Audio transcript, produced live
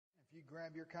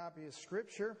Grab your copy of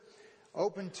Scripture.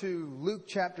 Open to Luke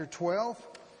chapter 12.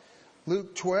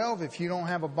 Luke 12, if you don't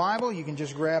have a Bible, you can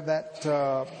just grab that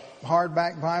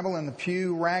hardback Bible in the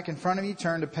pew rack in front of you.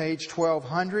 Turn to page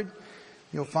 1200.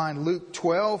 You'll find Luke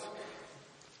 12.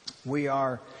 We've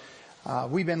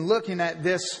been looking at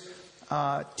this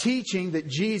teaching that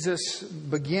Jesus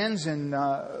begins in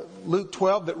Luke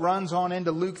 12 that runs on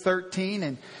into Luke 13.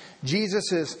 And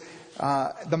Jesus is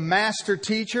the master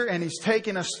teacher, and He's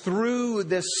taken us through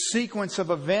this sequence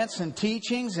of events and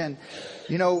teachings. And,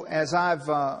 you know, as I've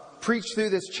preached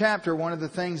through this chapter, one of the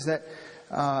things that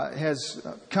has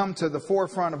come to the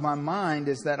forefront of my mind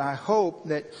is that I hope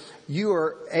that you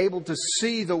are able to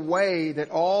see the way that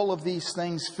all of these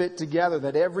things fit together,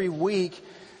 that every week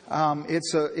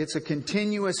it's a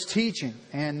continuous teaching.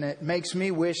 And it makes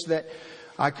me wish that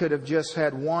I could have just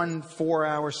had one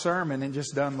 4-hour sermon and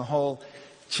just done the whole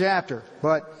chapter.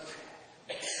 But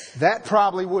that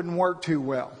probably wouldn't work too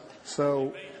well.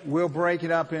 So we'll break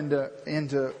it up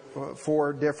into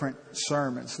 4 different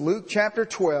sermons. Luke chapter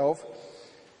 12.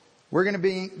 We're going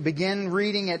to begin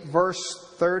reading at verse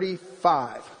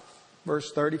 35.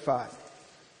 Verse 35.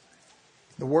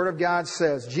 The Word of God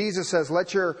says, Jesus says,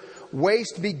 "Let your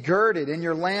waist be girded and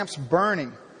your lamps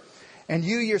burning. And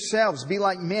you yourselves be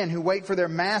like men who wait for their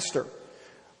master,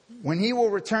 when he will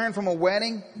return from a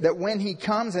wedding, that when he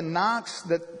comes and knocks,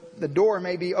 that the door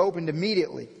may be opened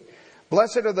immediately.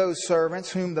 Blessed are those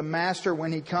servants whom the master,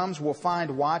 when he comes, will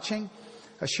find watching.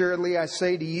 Assuredly, I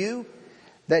say to you,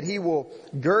 that he will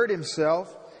gird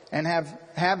himself and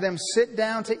have them sit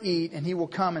down to eat, and he will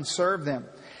come and serve them.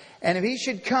 And if he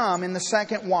should come in the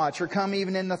second watch, or come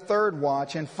even in the third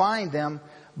watch, and find them,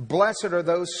 blessed are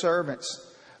those servants.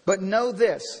 But know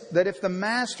this, that if the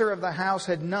master of the house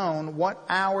had known what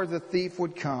hour the thief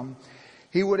would come,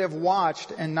 he would have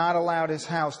watched and not allowed his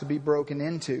house to be broken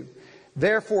into.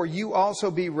 Therefore you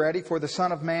also be ready, for the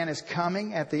Son of Man is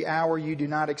coming at the hour you do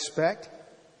not expect."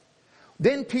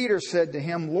 Then Peter said to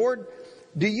him, "Lord,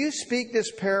 do you speak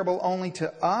this parable only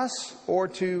to us or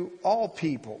to all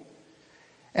people?"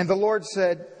 And the Lord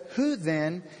said, "Who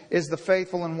then is the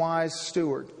faithful and wise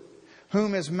steward,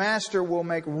 whom his master will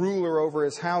make ruler over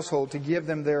his household to give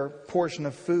them their portion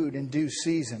of food in due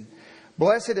season?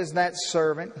 Blessed is that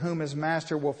servant whom his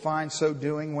master will find so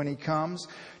doing when he comes.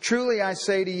 Truly I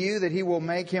say to you that he will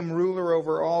make him ruler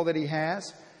over all that he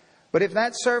has. But if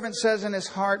that servant says in his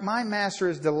heart, 'My master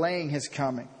is delaying his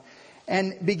coming,'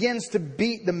 and begins to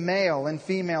beat the male and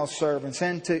female servants,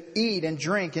 and to eat and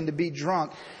drink and to be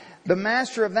drunk, the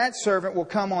master of that servant will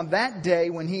come on that day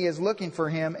when he is looking for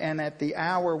him, and at the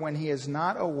hour when he is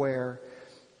not aware,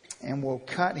 and will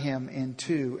cut him in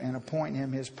two and appoint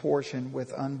him his portion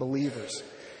with unbelievers.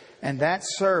 And that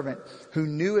servant who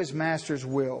knew his master's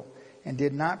will and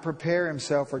did not prepare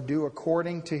himself or do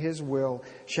according to his will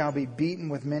shall be beaten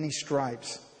with many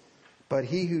stripes. But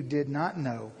he who did not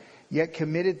know, yet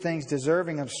committed things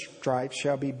deserving of stripes,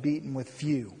 shall be beaten with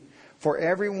few. For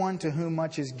everyone to whom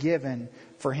much is given,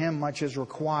 for him much is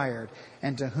required.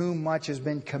 And to whom much has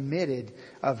been committed,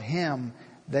 of him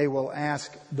they will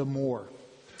ask the more."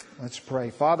 Let's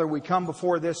pray. Father, we come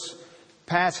before this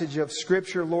passage of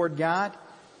Scripture, Lord God.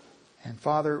 And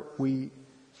Father, we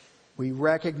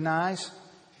recognize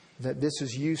that this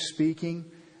is you speaking.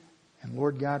 And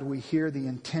Lord God, we hear the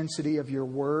intensity of your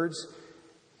words.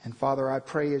 And Father, I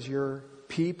pray as your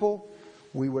people,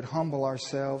 we would humble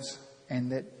ourselves,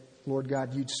 and that, Lord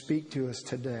God, you'd speak to us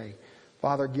today.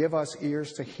 Father, give us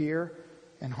ears to hear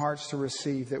and hearts to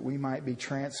receive, that we might be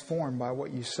transformed by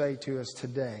what you say to us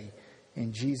today.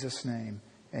 In Jesus' name,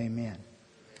 amen.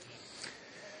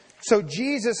 So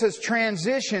Jesus has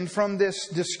transitioned from this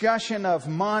discussion of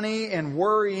money and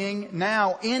worrying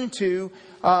now into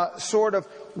sort of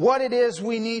what it is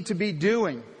we need to be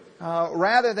doing.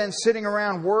 Rather than sitting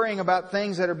around worrying about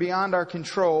things that are beyond our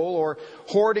control, or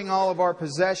hoarding all of our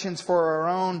possessions for our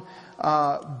own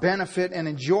benefit and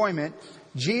enjoyment,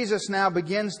 Jesus now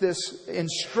begins this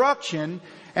instruction.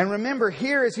 And remember,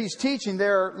 here as He's teaching,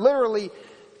 there are literally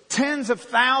tens of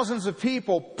thousands of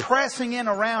people pressing in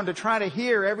around to try to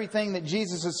hear everything that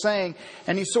Jesus is saying.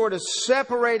 And He sort of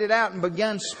separated out and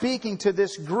begun speaking to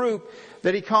this group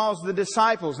that He calls the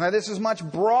disciples. Now this is much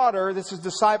broader. This is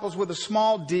disciples with a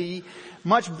small d.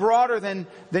 Much broader than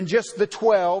just the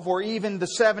 12 or even the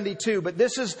 72. But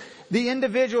this is the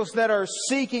individuals that are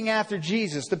seeking after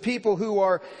Jesus. The people who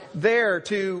are there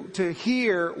to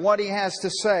hear what He has to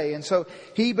say. And so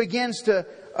He begins to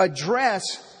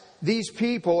address these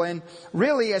people. And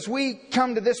really, as we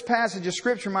come to this passage of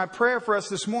Scripture, my prayer for us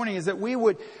this morning is that we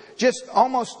would just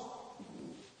almost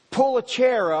pull a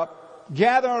chair up,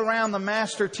 gather around the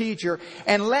master teacher,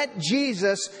 and let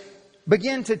Jesus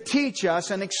begin to teach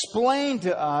us and explain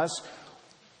to us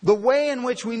the way in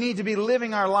which we need to be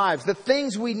living our lives, the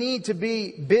things we need to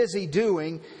be busy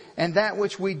doing, and that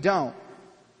which we don't.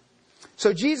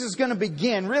 So Jesus is going to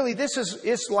begin. Really,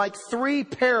 it's like three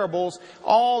parables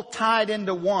all tied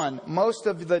into one. Most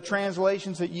of the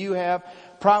translations that you have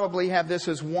probably have this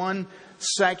as one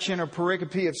section or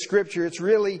pericope of Scripture. It's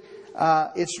really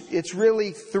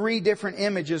three different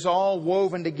images all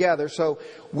woven together. So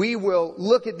we will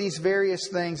look at these various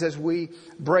things as we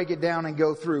break it down and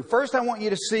go through. First, I want you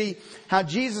to see how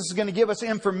Jesus is going to give us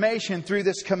information through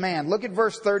this command. Look at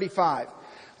verse 35.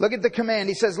 Look at the command.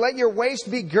 He says, "Let your waist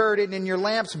be girded and your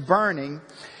lamps burning,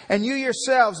 and you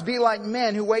yourselves be like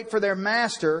men who wait for their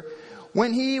master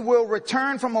when he will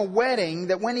return from a wedding,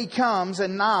 that when he comes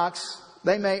and knocks,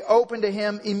 they may open to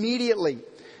him immediately."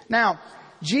 Now,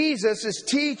 Jesus is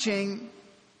teaching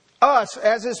us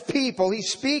as His people.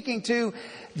 He's speaking to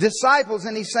disciples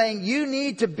and He's saying, you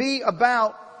need to be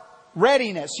about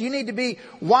readiness. You need to be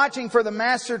watching for the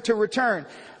master to return.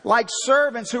 Like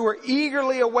servants who are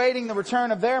eagerly awaiting the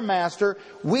return of their master,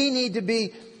 we need to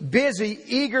be busy,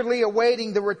 eagerly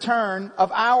awaiting the return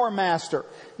of our master.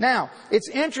 Now, it's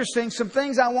interesting, some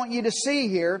things I want you to see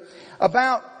here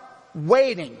about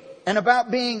waiting and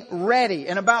about being ready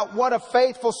and about what a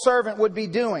faithful servant would be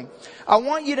doing. I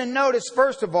want you to notice,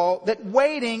 first of all, that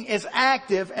waiting is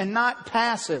active and not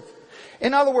passive.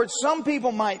 In other words, some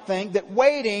people might think that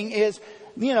waiting is,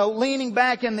 leaning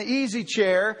back in the easy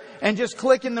chair and just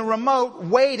clicking the remote,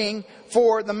 waiting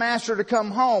for the master to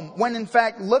come home. When in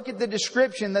fact, look at the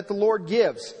description that the Lord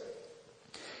gives.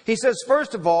 He says,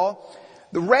 first of all,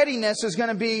 the readiness is going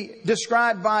to be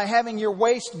described by having your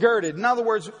waist girded. In other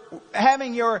words,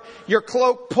 having your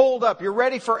cloak pulled up. You're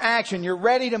ready for action. You're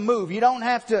ready to move.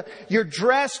 You're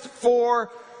dressed for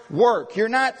work. You're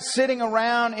not sitting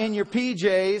around in your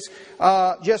PJs,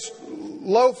 just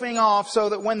loafing off so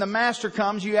that when the master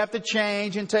comes, you have to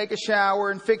change and take a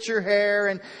shower and fix your hair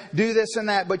and do this and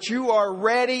that. But you are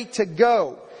ready to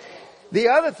go. The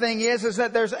other thing is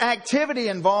that there's activity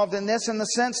involved in this in the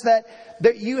sense that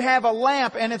you have a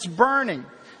lamp and it's burning.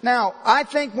 Now, I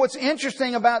think what's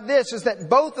interesting about this is that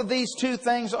both of these two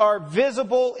things are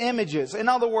visible images. In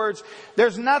other words,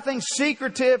 there's nothing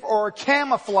secretive or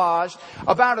camouflaged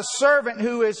about a servant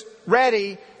who is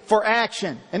ready for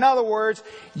action. In other words,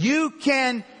 you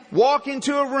can walk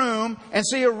into a room and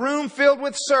see a room filled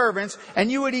with servants,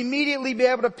 and you would immediately be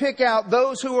able to pick out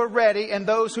those who are ready and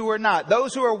those who are not.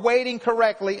 Those who are waiting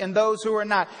correctly and those who are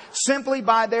not. Simply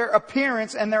by their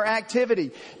appearance and their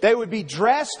activity. They would be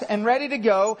dressed and ready to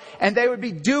go, and they would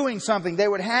be doing something. They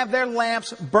would have their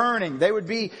lamps burning. They would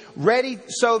be ready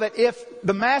so that if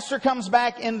the master comes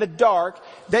back in the dark,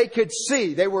 they could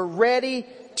see. They were ready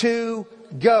to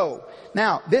go.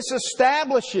 Now, this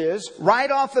establishes right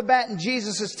off the bat in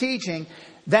Jesus' teaching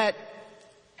that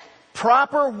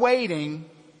proper waiting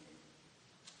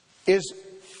is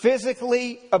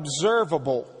physically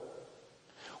observable,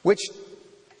 which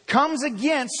comes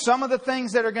against some of the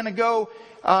things that are going to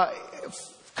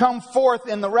come forth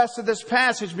in the rest of this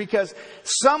passage, because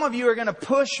some of you are going to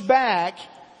push back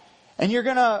and you're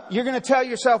going to tell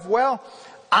yourself, well,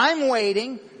 I'm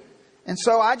waiting. And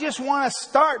so I just want to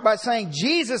start by saying,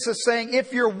 Jesus is saying,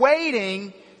 if you're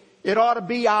waiting, it ought to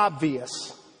be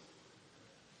obvious.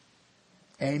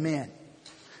 Amen.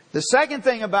 The second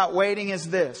thing about waiting is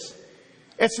this.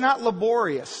 It's not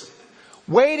laborious.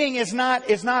 Waiting is not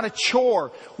a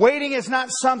chore. Waiting is not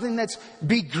something that's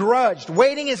begrudged.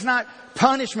 Waiting is not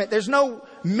punishment. There's no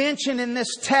mention in this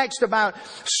text about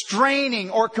straining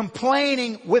or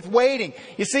complaining with waiting.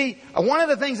 You see, one of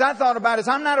the things I thought about is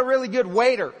I'm not a really good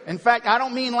waiter. In fact, I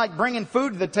don't mean like bringing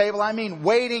food to the table. I mean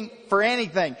waiting for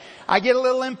anything. I get a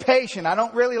little impatient. I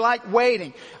don't really like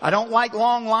waiting. I don't like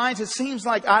long lines. It seems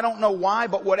like I don't know why,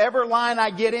 but whatever line I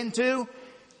get into,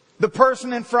 the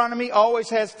person in front of me always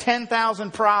has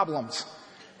 10,000 problems.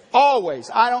 Always.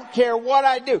 I don't care what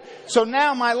I do. So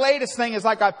now my latest thing is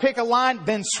like I pick a line,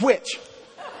 then switch.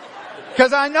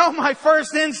 Because I know my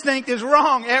first instinct is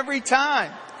wrong every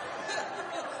time.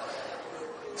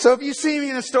 So if you see me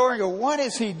in a store and go, what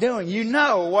is he doing? You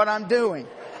know what I'm doing.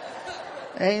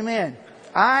 Amen.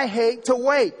 I hate to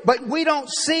wait. But we don't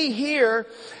see here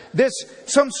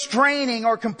some straining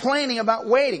or complaining about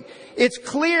waiting. It's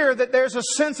clear that there's a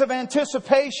sense of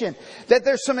anticipation, that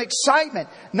there's some excitement.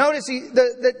 Notice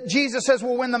that Jesus says,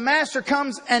 well, when the master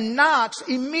comes and knocks,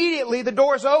 immediately the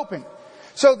door's open.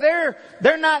 So they're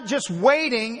not just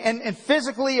waiting and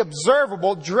physically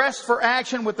observable, dressed for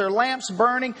action with their lamps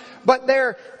burning, but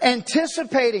they're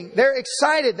anticipating, they're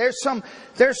excited. There's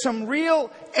some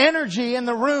real energy in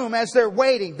the room as they're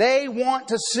waiting. They want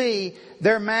to see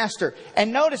their master.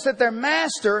 And notice that their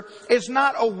master is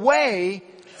not away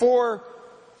for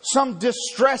some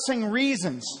distressing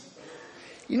reasons.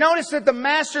 You notice that the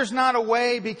master's not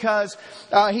away because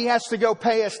he has to go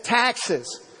pay us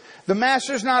taxes. The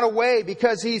master's not away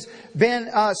because he's been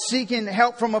seeking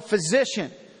help from a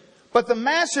physician. But the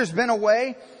master's been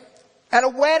away at a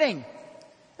wedding.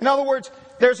 In other words,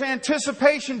 there's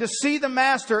anticipation to see the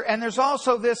master, and there's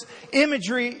also this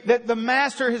imagery that the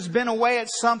master has been away at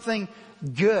something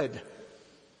good.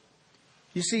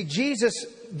 You see, Jesus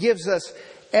gives us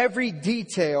every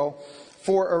detail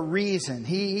for a reason.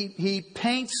 He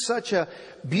paints such a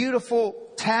beautiful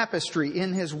tapestry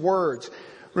in His words.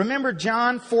 Remember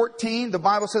John 14, the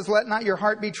Bible says, "Let not your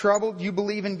heart be troubled. You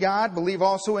believe in God, believe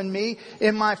also in me.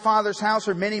 In my Father's house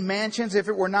are many mansions. If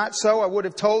it were not so, I would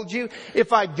have told you.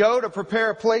 If I go to prepare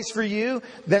a place for you,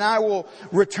 then I will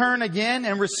return again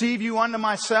and receive you unto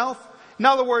myself." In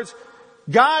other words,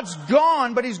 God's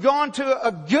gone, but He's gone to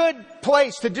a good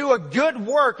place to do a good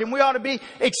work. And we ought to be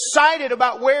excited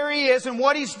about where He is and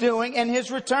what He's doing and His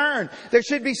return. There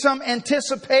should be some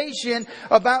anticipation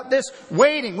about this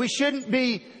waiting. We shouldn't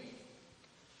be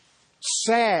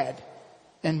sad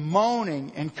and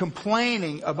moaning and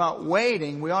complaining about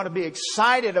waiting. We ought to be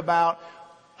excited about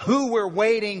who we're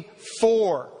waiting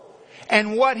for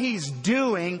and what He's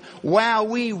doing while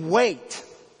we wait.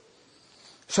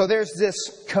 So there's this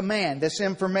command, this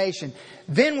information.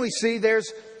 Then we see there's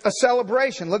a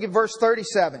celebration. Look at verse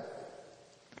 37.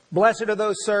 "Blessed are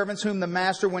those servants whom the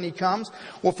master, when he comes,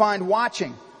 will find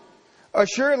watching.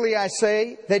 Assuredly, I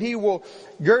say that he will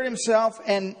gird himself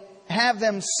and have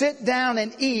them sit down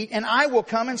and eat, and I will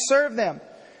come and serve them.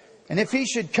 And if he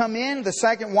should come in the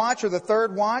second watch or the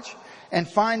third watch and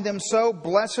find them so,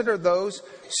 blessed are those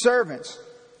servants."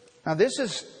 Now this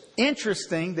is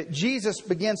interesting that Jesus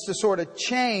begins to sort of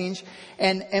change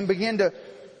and begin to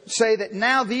say that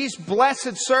now these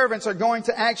blessed servants are going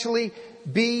to actually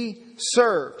be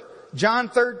served. John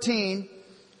 13,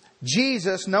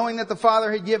 Jesus, knowing that the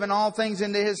Father had given all things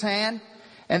into His hand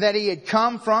and that He had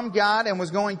come from God and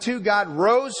was going to God,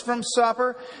 rose from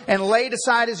supper and laid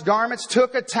aside His garments,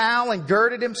 took a towel and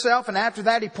girded Himself. And after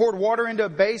that He poured water into a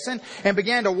basin and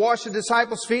began to wash the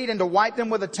disciples' feet and to wipe them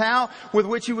with a towel with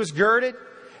which He was girded.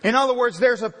 In other words,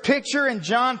 there's a picture in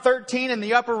John 13 in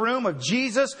the upper room of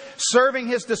Jesus serving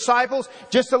His disciples.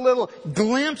 Just a little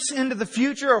glimpse into the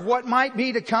future of what might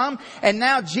be to come. And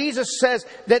now Jesus says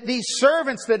that these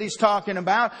servants that He's talking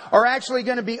about are actually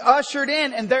going to be ushered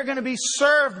in and they're going to be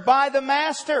served by the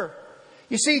Master.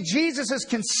 You see, Jesus is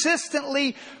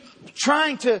consistently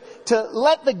trying to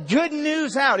let the good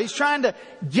news out. He's trying to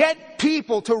get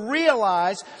people to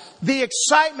realize the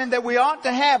excitement that we ought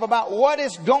to have about what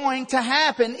is going to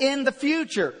happen in the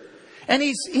future. And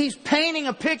he's painting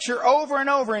a picture over and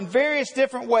over in various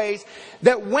different ways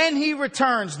that when He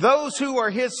returns, those who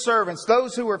are His servants,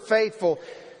 those who are faithful,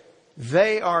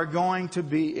 they are going to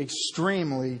be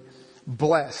extremely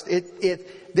blessed.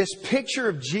 This picture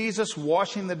of Jesus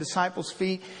washing the disciples'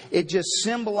 feet, it just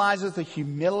symbolizes the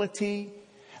humility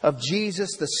of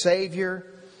Jesus, the Savior,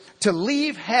 to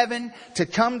leave heaven, to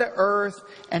come to earth,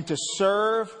 and to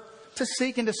serve, to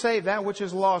seek and to save that which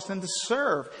is lost, and to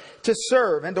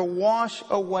serve and to wash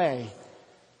away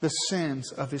the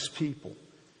sins of His people.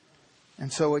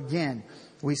 And so again,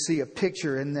 we see a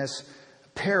picture in this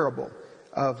parable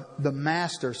of the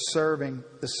master serving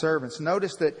the servants.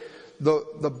 Notice that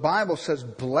the Bible says,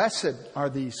 blessed are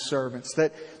these servants.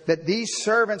 That these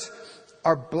servants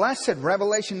are blessed.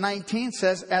 Revelation 19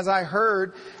 says, as I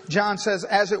heard, John says,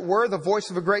 as it were, the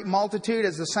voice of a great multitude,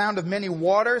 as the sound of many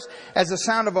waters, as the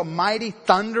sound of a mighty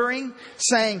thundering,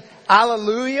 saying,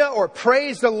 Alleluia, or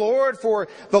praise the Lord, for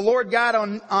the Lord God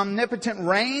omnipotent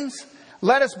reigns.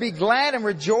 Let us be glad and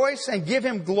rejoice and give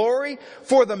Him glory,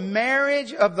 for the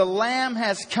marriage of the Lamb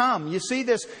has come. You see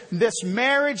this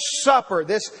marriage supper,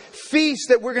 this feast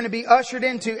that we're going to be ushered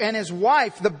into, and His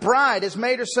wife, the bride, has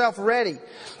made herself ready.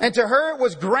 And to her it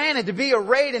was granted to be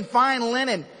arrayed in fine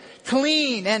linen,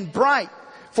 clean and bright.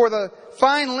 For the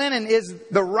fine linen is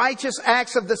the righteous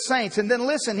acts of the saints. And then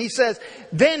listen, He says,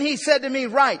 then He said to me,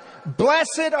 write,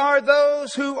 blessed are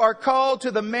those who are called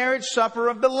to the marriage supper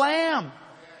of the Lamb.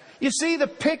 You see the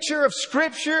picture of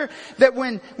Scripture that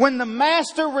when the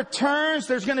Master returns,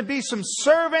 there's going to be some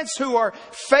servants who are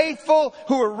faithful,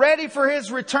 who are ready for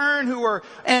His return, who are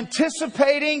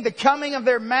anticipating the coming of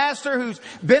their Master who's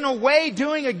been away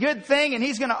doing a good thing, and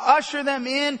He's going to usher them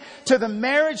in to the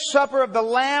marriage supper of the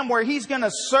Lamb, where He's going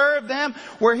to serve them,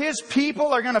 where His people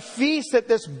are going to feast at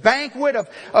this banquet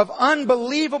of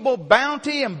unbelievable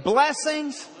bounty and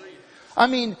blessings. I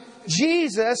mean,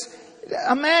 Jesus,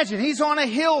 imagine, He's on a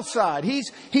hillside.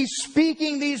 He's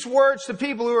speaking these words to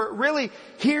people who are really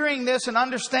hearing this and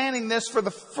understanding this for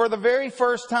the very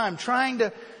first time, trying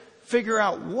to figure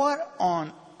out what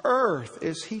on earth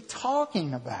is He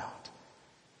talking about.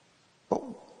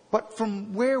 But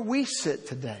from where we sit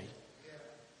today,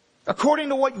 according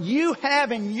to what you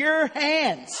have in your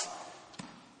hands,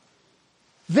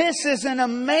 this is an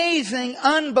amazing,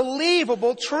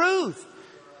 unbelievable truth.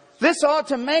 This ought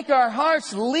to make our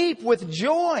hearts leap with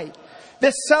joy.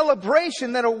 This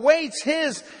celebration that awaits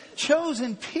His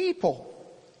chosen people.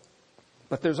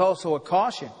 But there's also a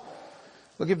caution.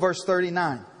 Look at verse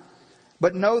 39.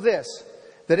 But know this,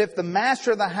 that if the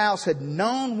master of the house had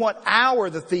known what hour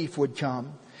the thief would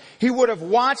come, he would have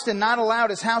watched and not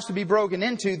allowed his house to be broken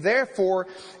into. Therefore,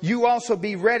 you also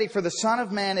be ready, for the Son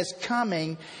of Man is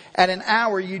coming at an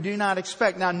hour you do not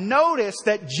expect. Now notice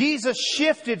that Jesus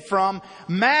shifted from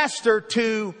Master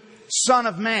to Son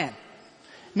of Man.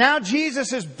 Now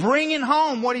Jesus is bringing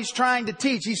home what He's trying to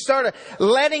teach. He started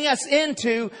letting us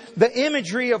into the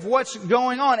imagery of what's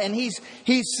going on. And He's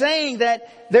saying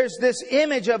that there's this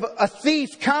image of a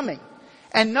thief coming.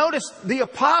 And notice the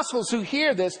apostles who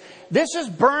hear this is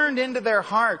burned into their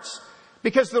hearts.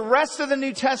 Because the rest of the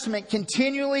New Testament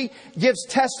continually gives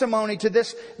testimony to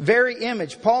this very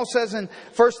image. Paul says in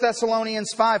 1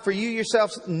 Thessalonians 5, for you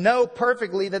yourselves know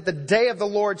perfectly that the day of the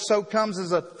Lord so comes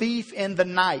as a thief in the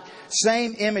night.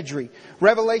 Same imagery.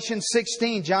 Revelation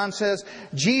 16, John says,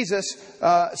 Jesus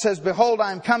says, behold,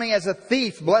 I am coming as a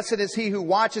thief. Blessed is he who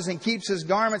watches and keeps his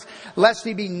garments, lest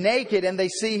he be naked and they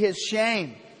see his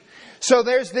shame. So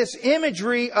there's this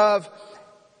imagery of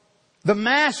the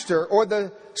Master or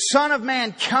the Son of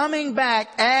Man coming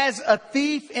back as a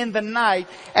thief in the night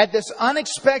at this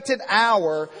unexpected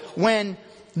hour when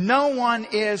no one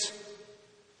is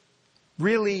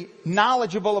really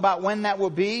knowledgeable about when that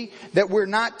will be. That we're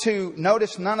not to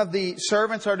notice, none of the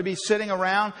servants are to be sitting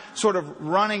around sort of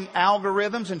running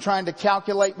algorithms and trying to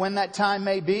calculate when that time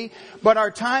may be. But our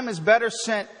time is better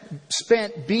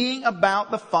spent being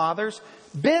about the Father's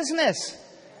business.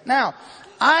 Now,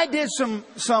 I did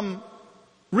some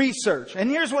research, and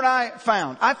here's what I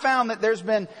found. I found that there's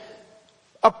been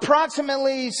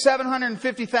approximately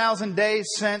 750,000 days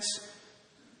since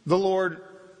the Lord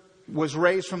was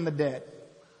raised from the dead.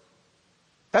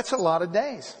 That's a lot of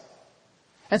days.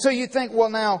 And so you think,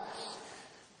 well,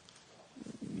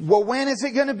 when is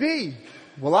it going to be?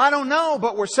 Well, I don't know,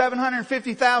 but we're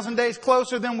 750,000 days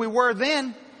closer than we were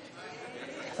then.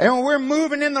 And we're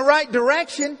moving in the right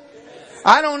direction.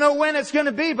 I don't know when it's going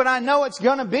to be, but I know it's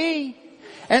going to be.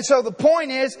 And so the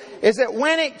point is that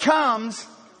when it comes,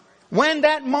 when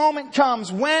that moment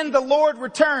comes, when the Lord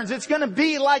returns, it's going to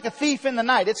be like a thief in the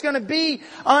night. It's going to be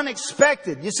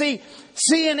unexpected. You see,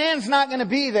 CNN's not going to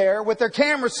be there with their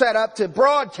camera set up to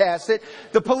broadcast it.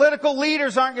 The political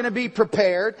leaders aren't going to be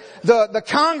prepared. The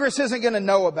Congress isn't going to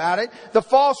know about it. The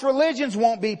false religions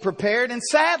won't be prepared. And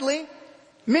sadly,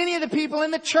 many of the people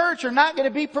in the church are not going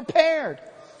to be prepared.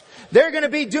 They're going to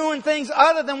be doing things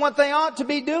other than what they ought to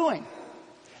be doing.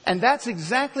 And that's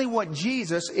exactly what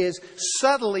Jesus is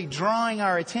subtly drawing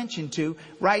our attention to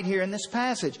right here in this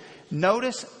passage.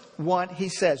 Notice what He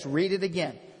says. Read it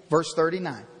again. Verse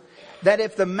 39. That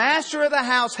if the master of the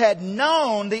house had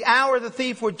known the hour the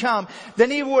thief would come,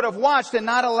 then he would have watched and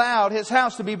not allowed his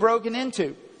house to be broken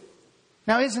into.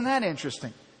 Now, isn't that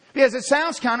interesting? Because it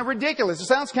sounds kind of ridiculous. It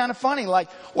sounds kind of funny. Like,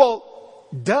 well,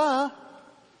 duh.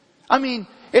 I mean,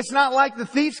 it's not like the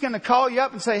thief's going to call you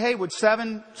up and say, hey, would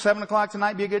 7 o'clock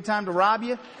tonight be a good time to rob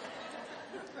you?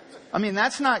 I mean,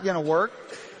 that's not going to work.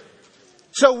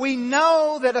 So we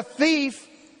know that a thief,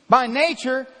 by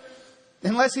nature,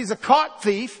 unless he's a caught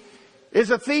thief, is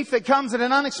a thief that comes at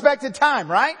an unexpected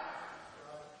time, right?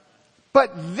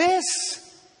 But this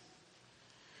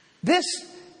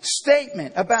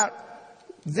statement about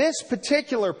this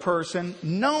particular person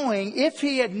knowing, if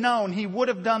he had known, he would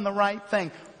have done the right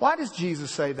thing. Why does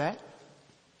Jesus say that?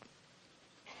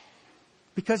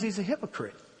 Because He's a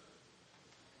hypocrite.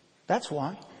 That's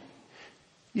why.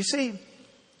 You see,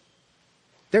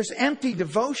 there's empty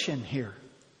devotion here.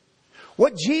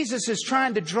 What Jesus is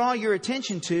trying to draw your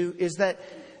attention to is that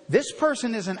this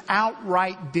person isn't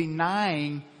outright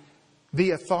denying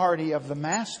the authority of the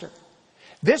master.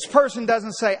 This person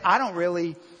doesn't say, I don't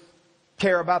really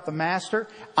care about the master.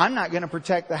 I'm not going to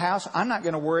protect the house. I'm not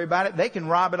going to worry about it. They can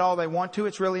rob it all they want to.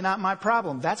 It's really not my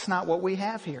problem. That's not what we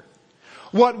have here.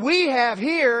 What we have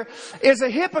here is a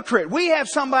hypocrite. We have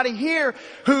somebody here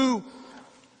who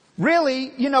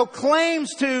really,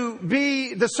 claims to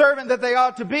be the servant that they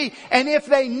ought to be. And if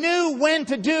they knew when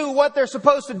to do what they're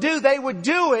supposed to do, they would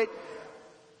do it.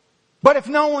 But if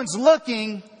no one's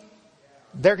looking,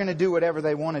 they're going to do whatever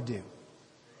they want to do.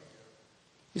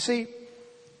 You see,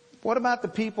 what about the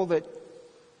people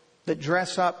that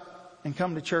dress up and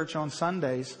come to church on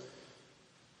Sundays,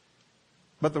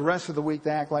 but the rest of the week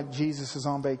they act like Jesus is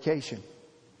on vacation?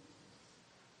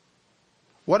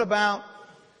 What about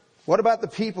the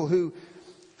people who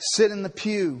sit in the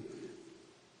pew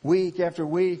week after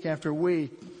week after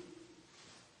week,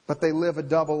 but they live a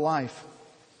double life?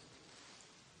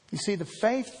 You see, the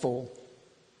faithful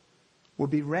will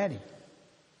be ready.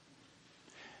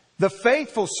 The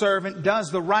faithful servant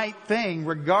does the right thing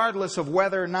regardless of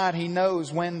whether or not he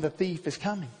knows when the thief is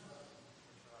coming.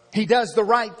 He does the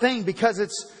right thing because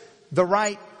it's the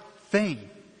right thing.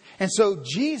 And so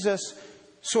Jesus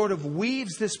sort of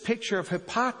weaves this picture of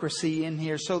hypocrisy in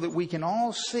here so that we can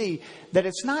all see that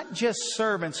it's not just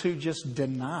servants who just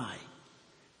deny.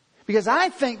 Because I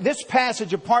think this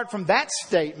passage, apart from that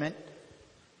statement,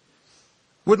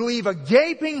 would leave a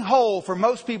gaping hole for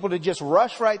most people to just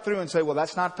rush right through and say, well,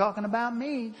 that's not talking about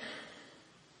me.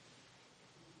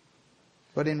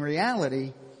 But in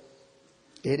reality,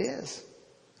 it is.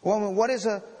 Well, what is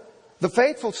the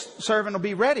faithful servant will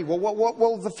be ready. Well, what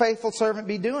will the faithful servant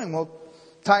be doing? Well,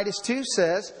 Titus 2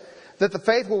 says that the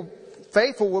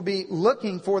faithful will be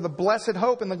looking for the blessed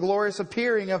hope and the glorious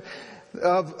appearing of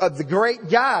the great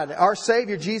God, our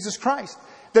Savior, Jesus Christ.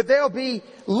 That they'll be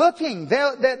looking,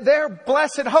 that their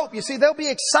blessed hope. You see, they'll be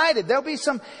excited. There'll be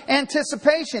some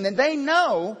anticipation. And they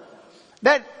know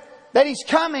that He's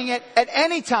coming at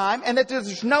any time and that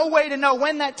there's no way to know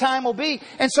when that time will be.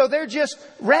 And so they're just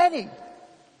ready.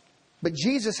 But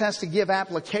Jesus has to give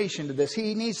application to this.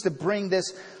 He needs to bring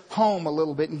this home a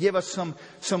little bit and give us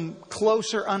some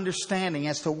closer understanding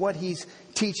as to what He's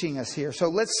teaching us here. So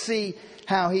let's see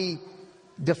how He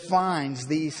defines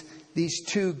these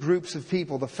two groups of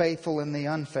people, the faithful and the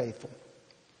unfaithful.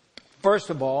 First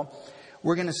of all,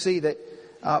 we're going to see that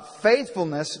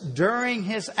faithfulness during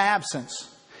His absence,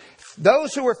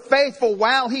 those who are faithful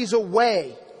while He's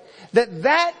away,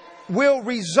 that will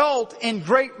result in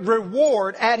great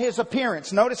reward at His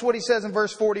appearance. Notice what He says in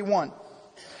verse 41.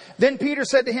 Then Peter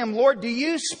said to Him, Lord, do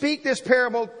you speak this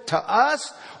parable to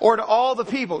us or to all the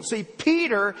people? See,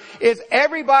 Peter is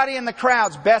everybody in the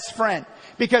crowd's best friend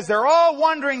because they're all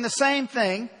wondering the same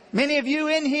thing. Many of you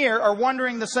in here are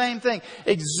wondering the same thing.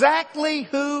 Exactly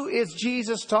who is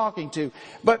Jesus talking to?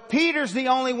 But Peter's the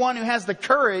only one who has the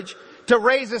courage to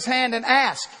raise his hand and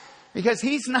ask because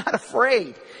he's not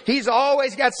afraid. He's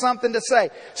always got something to say.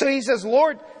 So he says,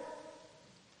 Lord,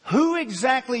 who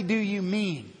exactly do you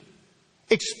mean?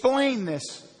 Explain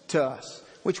this to us,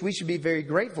 which we should be very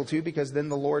grateful to because then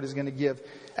the Lord is going to give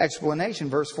explanation.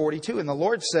 Verse 42, and the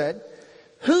Lord said,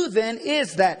 who then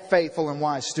is that faithful and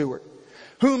wise steward,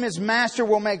 whom his master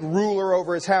will make ruler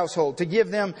over his household, to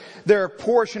give them their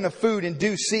portion of food in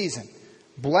due season?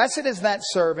 Blessed is that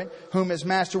servant whom his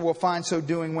master will find so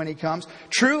doing when he comes.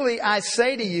 Truly I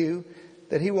say to you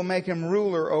that he will make him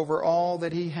ruler over all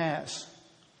that he has.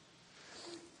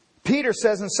 Peter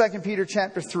says in 2 Peter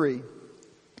chapter 3,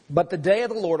 but the day of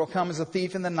the Lord will come as a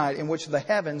thief in the night, in which the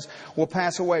heavens will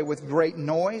pass away with great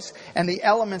noise, and the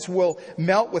elements will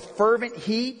melt with fervent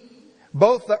heat.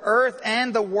 Both the earth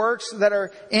and the works that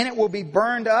are in it will be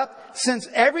burned up, since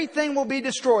everything will be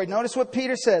destroyed. Notice what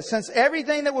Peter says. Since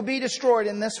everything that will be destroyed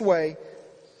in this way,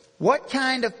 what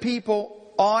kind of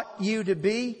people ought you to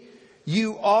be?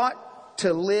 You ought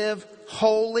to live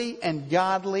holy and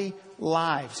godly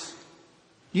lives.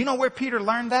 You know where Peter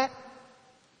learned that?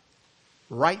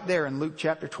 Right there in Luke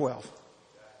chapter 12.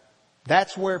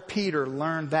 That's where Peter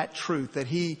learned that truth that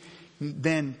he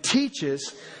then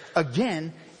teaches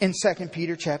again in 2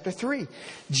 Peter chapter 3.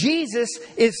 Jesus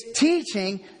is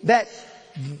teaching that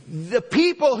the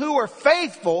people who are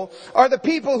faithful are the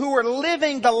people who are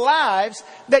living the lives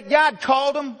that God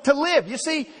called them to live. You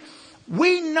see,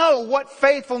 we know what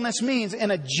faithfulness means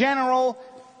in a general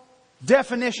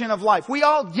definition of life. We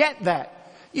all get that.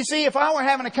 You see, if I were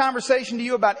having a conversation to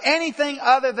you about anything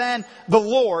other than the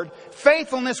Lord,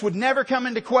 faithfulness would never come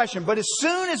into question. But as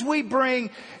soon as we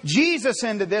bring Jesus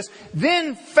into this,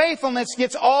 then faithfulness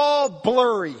gets all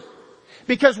blurry.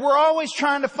 Because we're always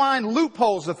trying to find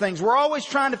loopholes of things. We're always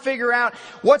trying to figure out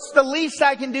what's the least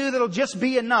I can do that'll just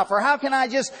be enough. Or how can I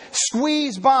just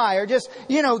squeeze by or just,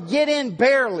 get in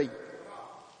barely.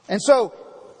 And so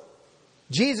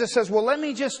Jesus says, well, let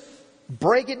me just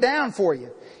break it down for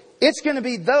you. It's going to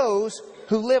be those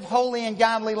who live holy and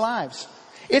godly lives.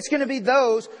 It's going to be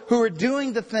those who are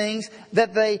doing the things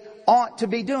that they ought to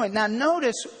be doing. Now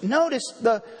notice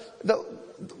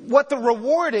what the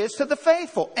reward is to the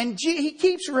faithful. And he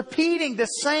keeps repeating the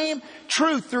same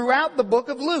truth throughout the book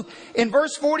of Luke. In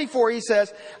verse 44 he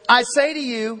says, I say to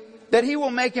you that he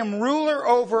will make him ruler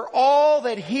over all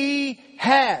that he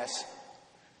has.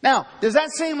 Now, does that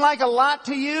seem like a lot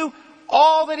to you?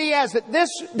 All that he has. That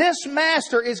this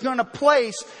master is going to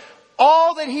place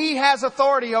all that he has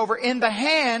authority over in the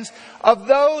hands of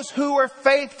those who are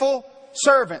faithful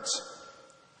servants.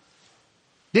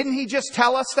 Didn't he just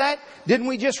tell us that? Didn't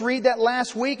we just read that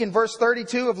last week in verse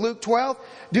 32 of Luke 12?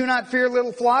 Do not fear,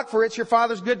 little flock, for it's your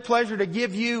Father's good pleasure to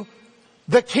give you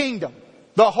the kingdom.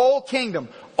 The whole kingdom.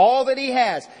 All that he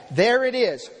has. There it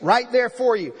is. Right there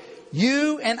for you.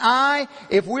 You and I,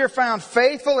 if we're found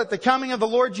faithful at the coming of the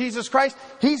Lord Jesus Christ,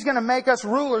 He's going to make us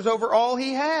rulers over all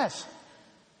He has.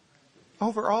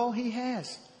 Over all He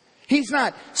has. He's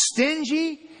not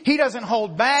stingy. He doesn't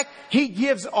hold back. He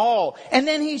gives all. And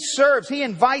then He serves. He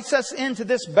invites us into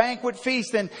this banquet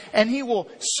feast and He will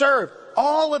serve.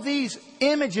 All of these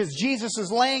images Jesus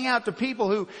is laying out to people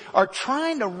who are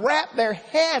trying to wrap their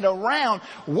head around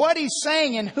what He's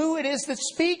saying and who it is that's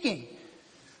speaking.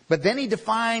 But then He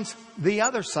defines the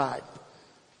other side.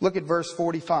 Look at verse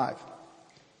 45.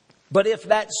 But if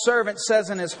that servant says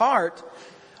in his heart,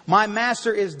 my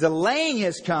master is delaying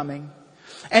his coming,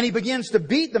 and he begins to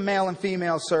beat the male and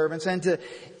female servants and to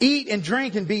eat and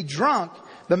drink and be drunk,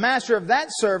 the master of that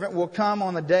servant will come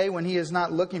on the day when he is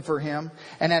not looking for him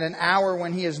and at an hour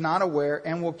when he is not aware,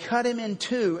 and will cut him in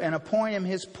two and appoint him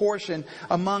his portion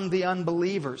among the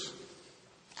unbelievers.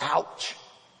 Ouch.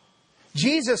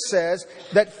 Jesus says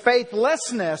that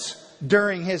faithlessness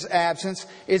during His absence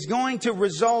is going to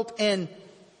result in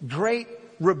great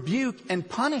rebuke and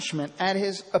punishment at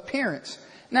His appearance.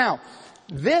 Now,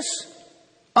 this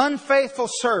unfaithful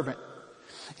servant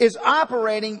is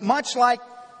operating much like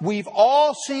we've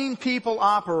all seen people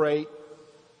operate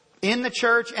in the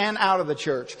church and out of the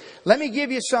church. Let me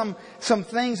give you some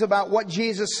things about what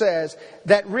Jesus says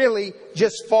that really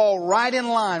just fall right in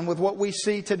line with what we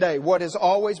see today, what has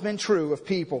always been true of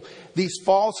people. These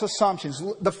false assumptions.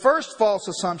 The first false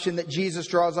assumption that Jesus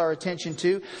draws our attention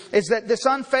to is that this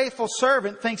unfaithful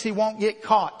servant thinks he won't get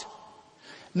caught.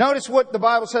 Notice what the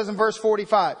Bible says in verse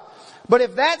 45. But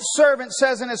if that servant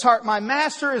says in his heart, my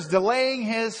master is delaying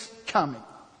his coming.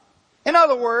 In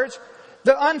other words,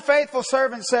 the unfaithful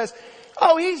servant says,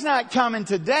 oh, he's not coming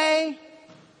today.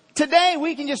 Today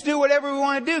we can just do whatever we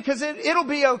want to do because it'll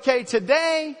be okay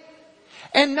today.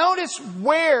 And notice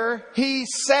where he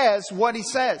says what he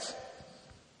says.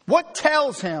 What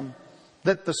tells him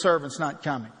that the servant's not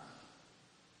coming?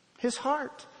 His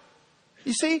heart.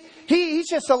 You see, he's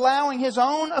just allowing his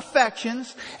own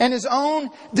affections and his own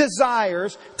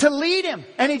desires to lead him.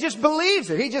 And he just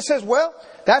believes it. He just says, well,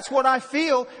 that's what I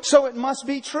feel, so it must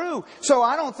be true. So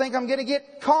I don't think I'm going to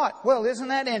get caught. Well, isn't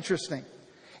that interesting?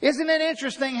 Isn't it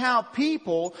interesting how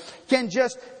people can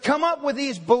just come up with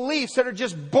these beliefs that are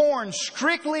just born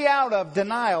strictly out of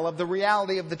denial of the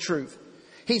reality of the truth?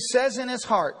 He says in his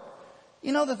heart,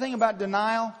 you know the thing about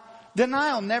denial?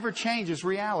 Denial never changes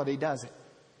reality, does it?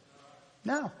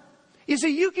 No. You see,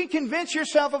 you can convince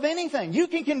yourself of anything. You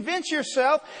can convince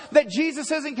yourself that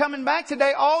Jesus isn't coming back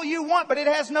today all you want, but it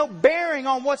has no bearing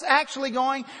on what's actually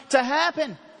going to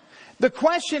happen. The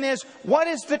question is, what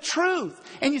is the truth?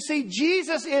 And you see,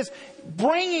 Jesus is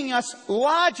bringing us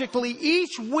logically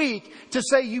each week to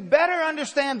say, you better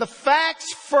understand the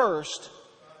facts first,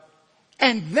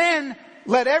 and then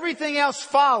let everything else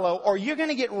follow, or you're going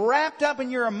to get wrapped up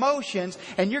in your emotions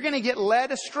and you're going to get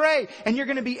led astray and you're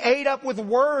going to be ate up with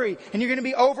worry and you're going to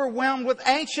be overwhelmed with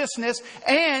anxiousness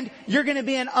and you're going to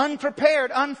be an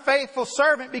unprepared, unfaithful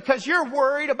servant because you're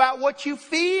worried about what you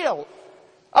feel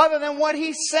other than what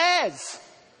He says.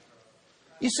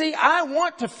 You see, I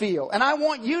want to feel and I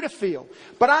want you to feel,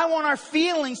 but I want our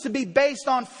feelings to be based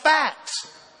on facts.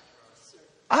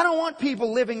 I don't want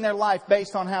people living their life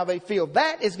based on how they feel.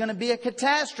 That is going to be a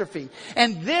catastrophe.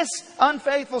 And this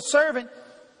unfaithful servant,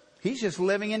 he's just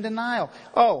living in denial.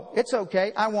 Oh, it's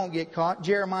okay. I won't get caught.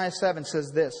 Jeremiah 7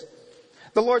 says this.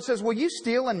 The Lord says, will you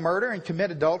steal and murder and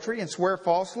commit adultery and swear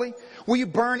falsely? Will you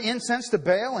burn incense to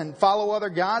Baal and follow other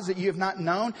gods that you have not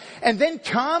known? And then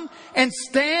come and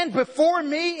stand before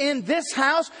me in this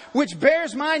house which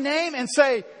bears my name and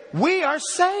say, we are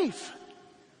safe.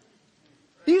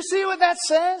 Do you see what that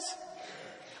says?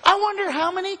 I wonder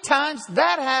how many times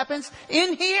that happens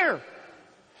in here.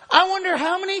 I wonder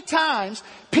how many times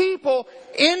people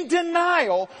in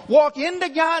denial walk into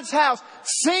God's house,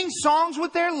 sing songs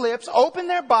with their lips, open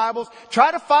their Bibles,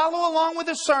 try to follow along with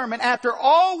a sermon. After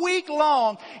all week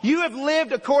long, you have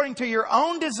lived according to your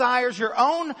own desires, your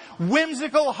own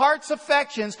whimsical heart's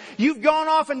affections. You've gone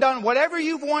off and done whatever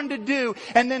you've wanted to do.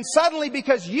 And then suddenly,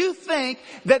 because you think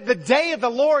that the day of the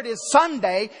Lord is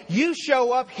Sunday, you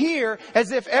show up here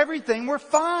as if everything were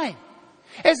fine.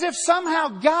 As if somehow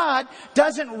God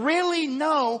doesn't really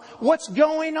know what's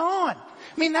going on.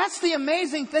 I mean, that's the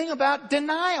amazing thing about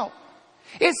denial.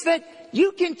 It's that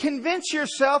you can convince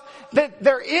yourself that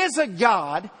there is a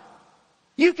God.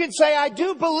 You can say, I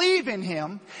do believe in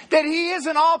Him, that He is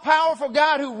an all-powerful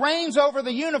God who reigns over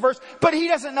the universe, but He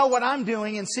doesn't know what I'm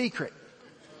doing in secret.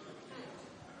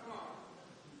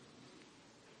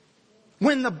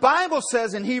 When the Bible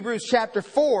says in Hebrews chapter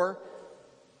 4,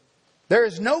 there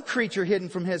is no creature hidden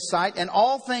from His sight, and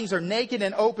all things are naked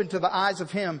and open to the eyes of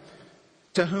Him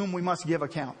to whom we must give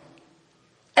account.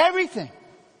 Everything.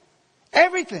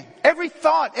 Everything. Every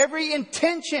thought, every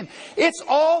intention. It's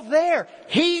all there.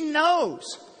 He knows.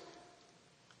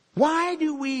 Why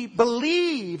do we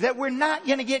believe that we're not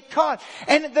going to get caught?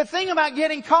 And the thing about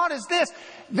getting caught is this.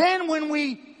 Then when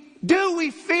we do,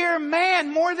 we fear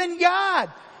man more than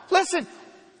God. Listen,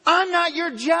 I'm not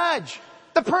your judge.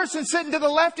 The person sitting to the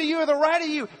left of you or the right of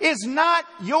you is not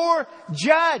your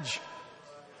judge.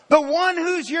 The one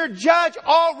who's your judge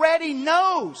already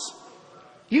knows.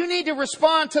 You need to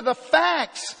respond to the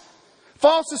facts.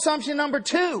 False assumption number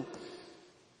 2.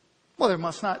 Well,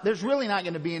 there's really not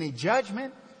going to be any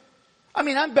judgment. I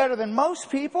mean, I'm better than most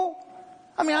people.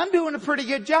 I mean, I'm doing a pretty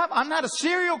good job. I'm not a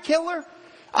serial killer.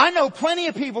 I know plenty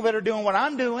of people that are doing what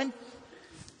I'm doing.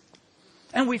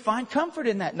 And we find comfort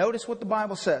in that. Notice what the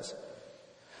Bible says.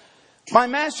 My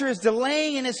master is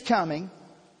delaying in his coming.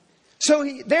 So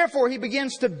therefore he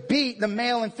begins to beat the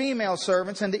male and female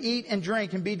servants and to eat and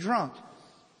drink and be drunk.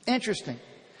 Interesting.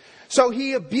 So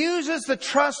he abuses the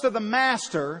trust of the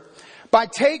master by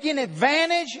taking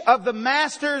advantage of the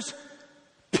master's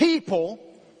people.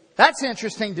 That's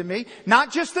interesting to me.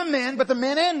 Not just the men, but the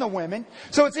men and the women.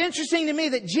 So it's interesting to me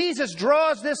that Jesus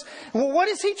draws this. Well, what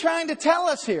is He trying to tell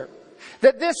us here?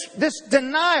 That this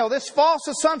denial, this false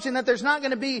assumption that there's not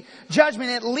going to be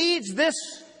judgment, it leads this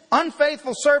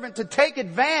unfaithful servant to take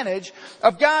advantage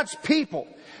of God's people.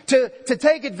 To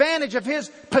take advantage of his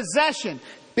possession.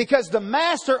 Because the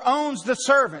master owns the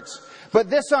servants. But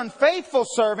this unfaithful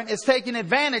servant is taking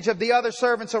advantage of the other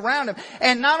servants around him.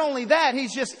 And not only that,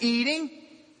 he's just eating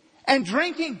and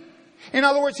drinking. In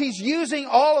other words, he's using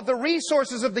all of the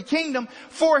resources of the kingdom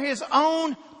for his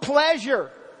own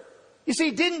pleasure. You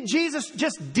see, didn't Jesus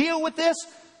just deal with this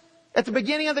at the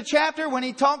beginning of the chapter when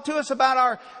He talked to us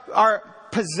about our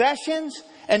possessions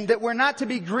and that we're not to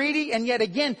be greedy? And yet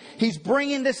again, He's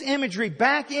bringing this imagery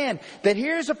back in that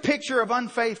here's a picture of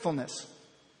unfaithfulness.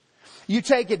 You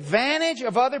take advantage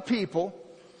of other people.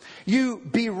 You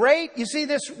berate. You see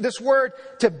this word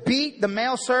to beat the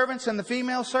male servants and the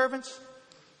female servants?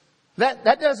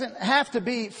 That doesn't have to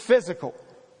be physical.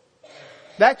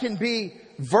 That can be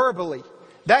verbally.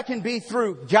 That can be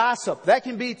through gossip. That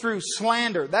can be through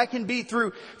slander. That can be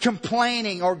through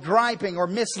complaining or griping or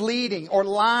misleading or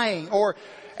lying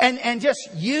and just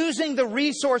using the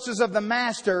resources of the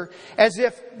master as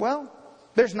if, well,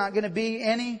 there's not going to be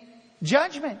any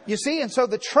judgment. You see, and so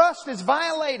the trust is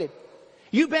violated.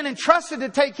 You've been entrusted to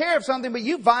take care of something, but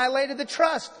you violated the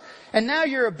trust. And now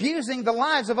you're abusing the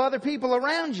lives of other people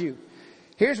around you.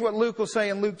 Here's what Luke will say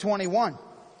in Luke 21.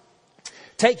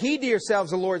 Take heed to yourselves,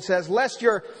 the Lord says, lest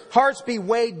your hearts be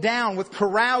weighed down with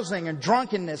carousing and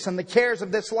drunkenness and the cares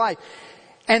of this life.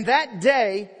 And that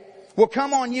day will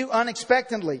come on you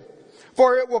unexpectedly.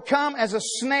 For it will come as a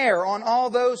snare on all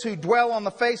those who dwell on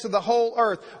the face of the whole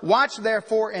earth. Watch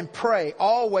therefore and pray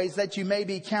always that you may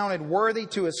be counted worthy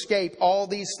to escape all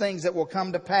these things that will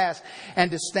come to pass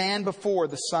and to stand before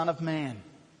the Son of Man.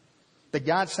 That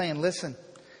God's saying, listen,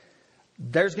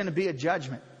 there's going to be a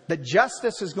judgment. The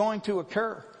justice is going to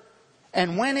occur.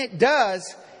 And when it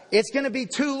does, it's going to be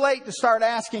too late to start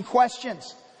asking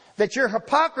questions. That your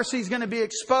hypocrisy is going to be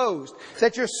exposed.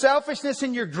 That your selfishness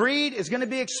and your greed is going to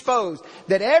be exposed.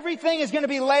 That everything is going to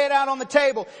be laid out on the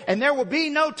table. And there will be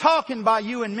no talking by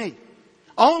you and me.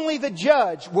 Only the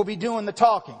judge will be doing the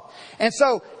talking. And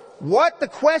so, what the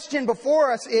question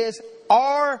before us is,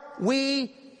 are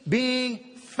we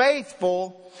being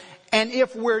faithful? And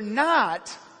if we're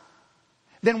not,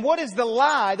 then what is the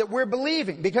lie that we're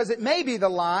believing? Because it may be the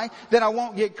lie that I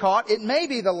won't get caught. It may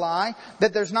be the lie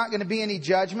that there's not going to be any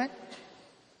judgment.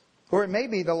 Or it may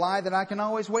be the lie that I can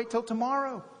always wait till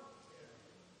tomorrow.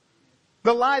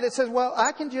 The lie that says, well,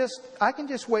 I can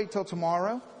just wait till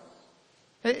tomorrow.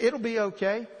 It'll be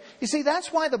okay. You see,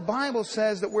 that's why the Bible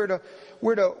says that we're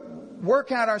to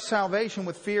work out our salvation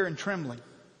with fear and trembling.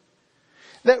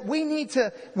 That we need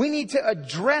to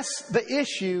address the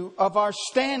issue of our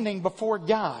standing before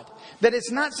God. That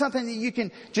it's not something that you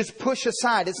can just push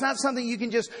aside. It's not something you can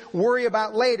just worry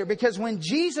about later. Because when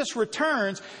Jesus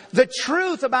returns, the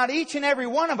truth about each and every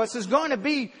one of us is going to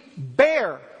be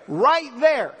bare, right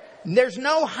there. There's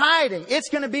no hiding. It's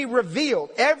going to be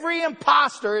revealed. Every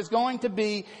imposter is going to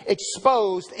be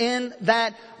exposed in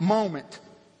that moment.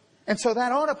 And so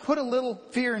that ought to put a little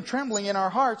fear and trembling in our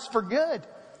hearts for good.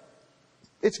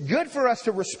 It's good for us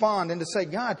to respond and to say,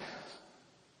 God,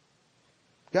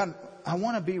 I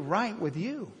want to be right with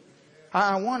you.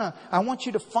 I want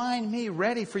you to find me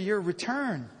ready for your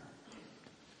return.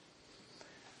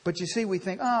 But you see, we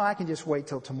think, oh, I can just wait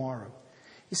till tomorrow.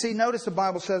 You see, notice the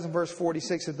Bible says in verse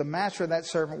 46 that the master of that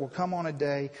servant will come on a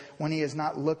day when he is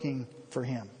not looking for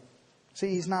him. See,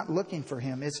 he's not looking for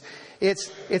him.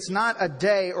 It's not a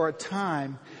day or a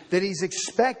time that he's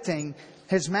expecting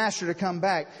his master to come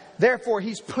back. Therefore,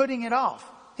 he's putting it off.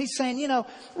 He's saying,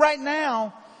 right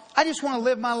now, I just want to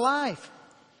live my life.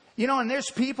 And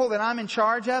there's people that I'm in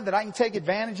charge of that I can take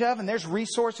advantage of. And there's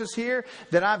resources here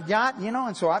that I've got,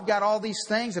 and so I've got all these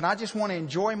things and I just want to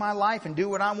enjoy my life and do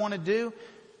what I want to do.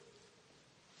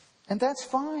 And that's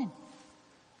fine.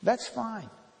 That's fine.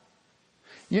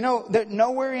 That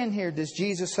nowhere in here does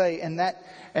Jesus say, and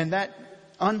that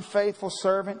unfaithful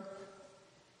servant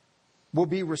will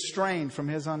be restrained from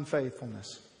his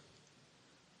unfaithfulness.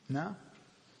 No.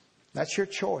 That's your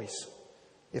choice.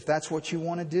 If that's what you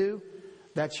want to do,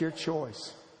 that's your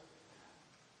choice.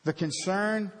 The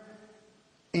concern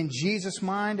in Jesus'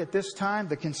 mind at this time,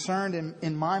 the concern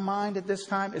in my mind at this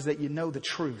time is that you know the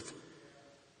truth.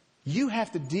 You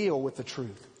have to deal with the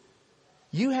truth.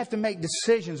 You have to make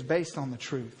decisions based on the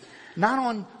truth. Not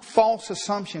on false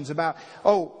assumptions about,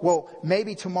 oh, well,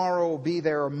 maybe tomorrow will be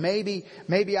there, or maybe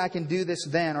I can do this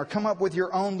then, or come up with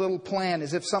your own little plan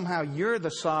as if somehow you're the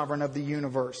sovereign of the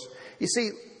universe. You see,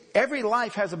 every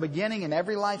life has a beginning and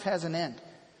every life has an end.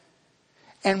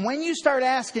 And when you start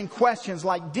asking questions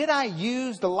like, did I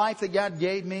use the life that God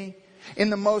gave me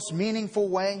in the most meaningful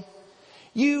way?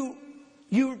 You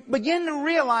begin to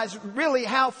realize really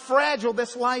how fragile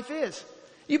this life is.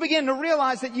 You begin to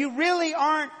realize that you really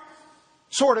aren't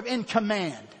sort of in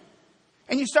command.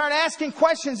 And you start asking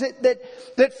questions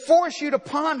that force you to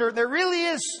ponder, there really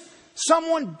is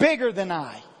someone bigger than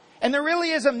I. And there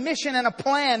really is a mission and a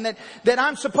plan that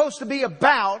I'm supposed to be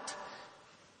about.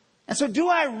 And so do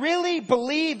I really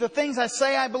believe the things I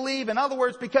say I believe? In other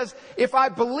words, because if I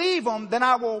believe them, then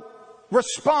I will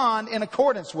respond in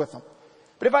accordance with them.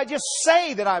 But if I just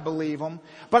say that I believe them,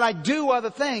 but I do other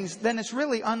things, then it's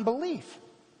really unbelief.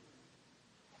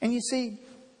 And you see,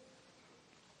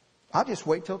 I'll just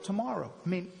wait till tomorrow.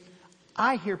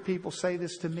 I hear people say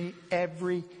this to me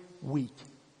every week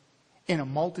in a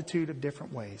multitude of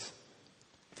different ways.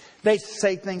 They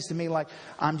say things to me like,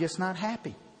 I'm just not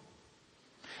happy.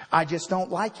 I just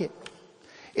don't like it.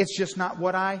 It's just not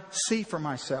what I see for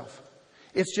myself.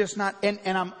 It's just not, and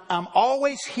I'm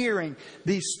always hearing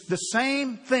the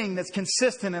same thing that's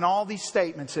consistent in all these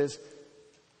statements is,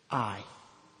 I.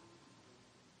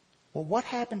 Well, what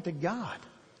happened to God?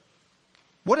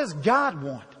 What does God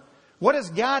want? What does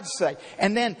God say?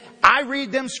 And then I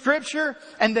read them scripture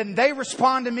and then they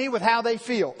respond to me with how they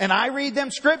feel. And I read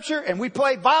them scripture and we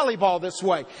play volleyball this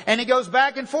way. And it goes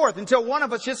back and forth until one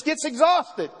of us just gets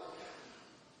exhausted.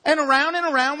 And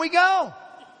around we go.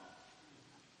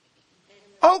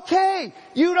 Okay,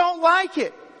 you don't like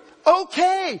it.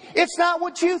 Okay, it's not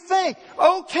what you think.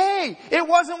 Okay, it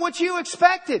wasn't what you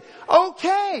expected.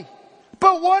 Okay,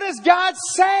 but what does God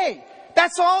say?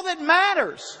 That's all that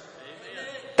matters.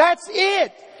 That's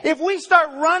it. If we start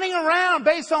running around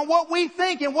based on what we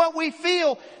think and what we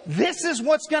feel, this is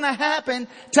what's going to happen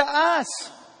to us.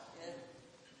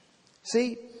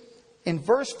 See, in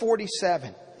verse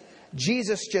 47,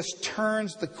 Jesus just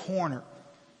turns the corner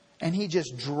and he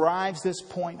just drives this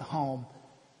point home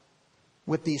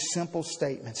with these simple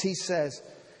statements. He says,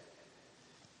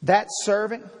 that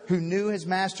servant who knew his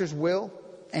master's will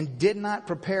and did not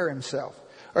prepare himself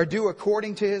or do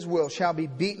according to his will shall be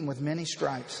beaten with many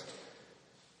stripes.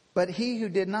 But he who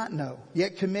did not know,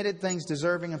 yet committed things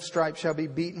deserving of stripes, shall be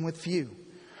beaten with few.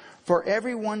 For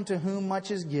everyone to whom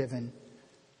much is given,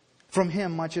 From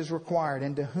him much is required,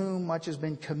 and to whom much has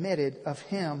been committed, of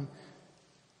him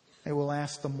they will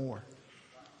ask the more.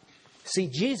 See,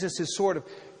 Jesus is sort of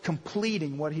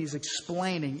completing what he's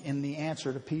explaining in the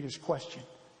answer to Peter's question.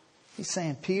 He's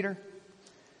saying, Peter,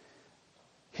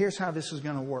 here's how this is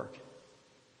going to work.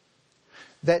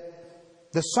 That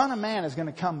the Son of Man is going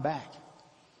to come back.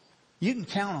 You can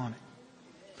count on it.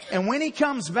 And when he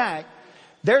comes back,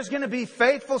 there's going to be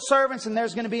faithful servants and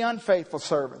there's going to be unfaithful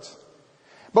servants.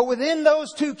 But within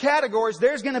those two categories,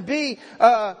 there's going to be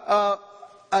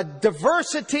a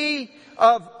diversity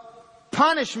of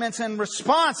punishments and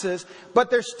responses, but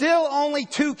there's still only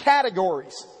two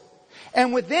categories.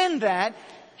 And within that,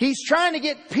 he's trying to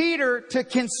get Peter to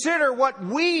consider what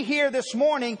we here this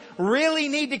morning really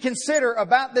need to consider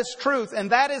about this truth.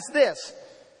 And that is this,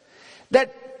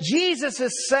 that Jesus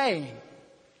is saying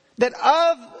that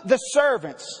of the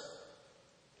servants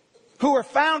who are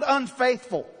found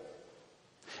unfaithful,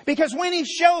 because when he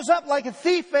shows up like a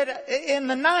thief in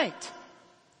the night,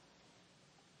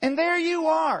 and there you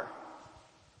are,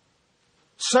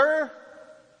 sir,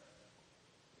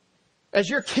 as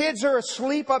your kids are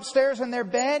asleep upstairs in their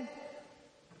bed,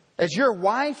 as your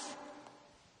wife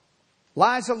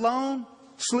lies alone,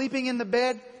 sleeping in the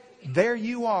bed, there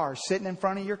you are, sitting in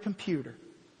front of your computer,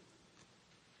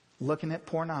 looking at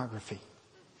pornography.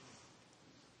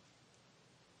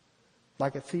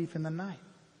 Like a thief in the night.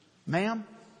 Ma'am,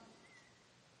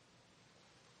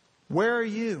 where are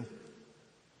you?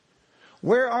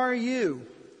 Where are you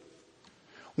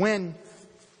when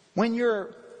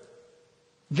you're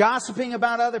gossiping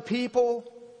about other people,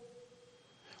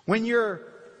 when you're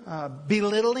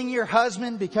belittling your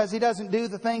husband because he doesn't do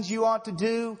the things you ought to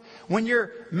do, when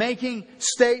you're making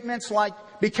statements like,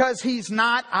 because he's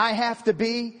not, I have to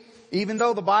be, even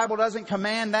though the Bible doesn't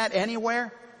command that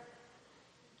anywhere?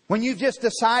 When you've just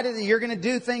decided that you're going to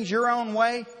do things your own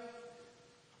way?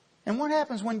 And what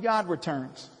happens when God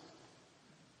returns?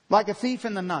 Like a thief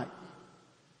in the night.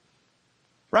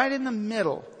 Right in the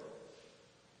middle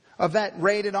of that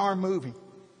rated R movie.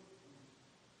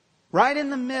 Right in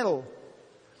the middle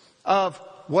of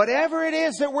whatever it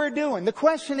is that we're doing. The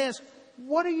question is,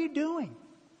 what are you doing?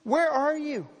 Where are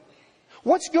you?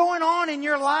 What's going on in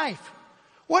your life?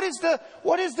 What is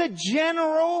the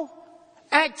general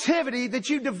activity that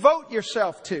you devote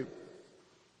yourself to?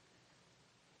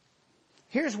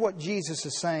 Here's what Jesus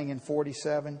is saying in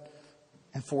 47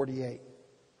 and 48.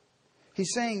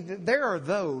 He's saying that there are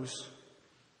those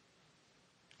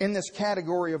in this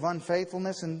category of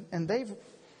unfaithfulness, and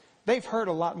they've heard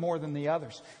a lot more than the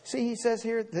others. See, he says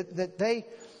here that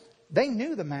they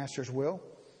knew the Master's will,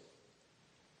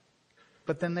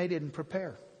 but then they didn't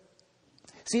prepare.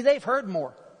 See, they've heard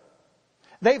more.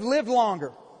 They've lived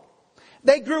longer.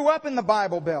 They grew up in the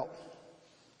Bible Belt.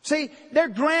 See, their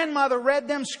grandmother read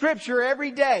them scripture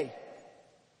every day.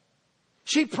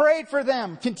 She prayed for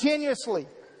them continuously.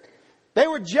 They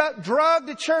were drugged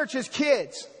to church as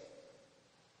kids.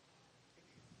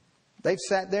 They've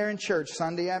sat there in church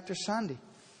Sunday after Sunday,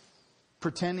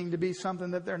 pretending to be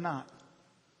something that they're not.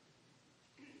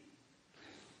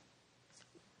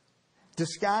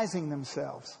 Disguising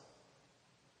themselves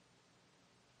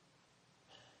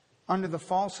under the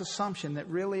false assumption that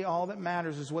really all that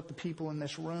matters is what the people in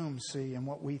this room see and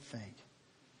what we think.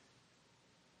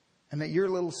 And that your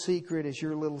little secret is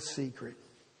your little secret.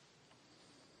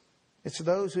 It's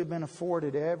those who have been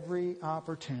afforded every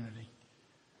opportunity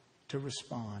to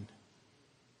respond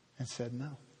and said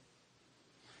no.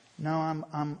 No,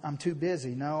 I'm too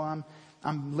busy. No,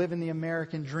 I'm living the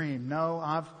American dream. No,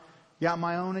 I've got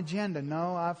my own agenda.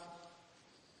 No,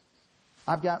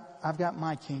 I've got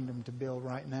my kingdom to build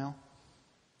right now.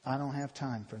 I don't have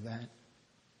time for that.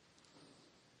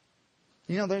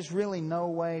 You know, there's really no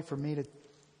way for me to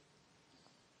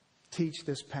teach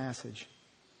this passage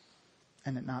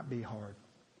and it not be hard.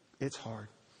 It's hard.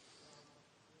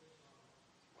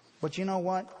 But you know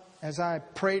what? As I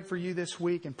prayed for you this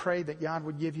week and prayed that God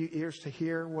would give you ears to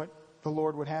hear what the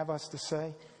Lord would have us to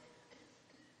say,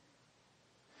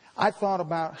 I thought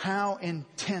about how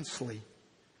intensely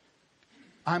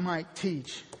I might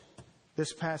teach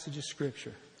this passage of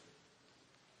Scripture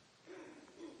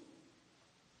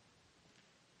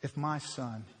if my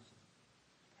son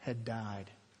had died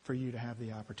for you to have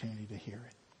the opportunity to hear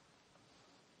it.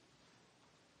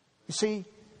 You see,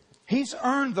 he's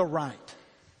earned the right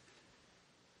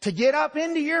to get up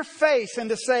into your face and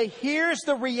to say, here's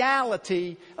the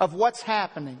reality of what's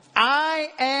happening.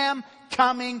 I am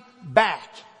coming back.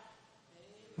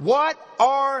 What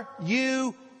are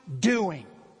you doing?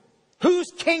 Whose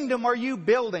kingdom are you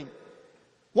building?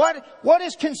 What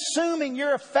is consuming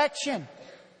your affection?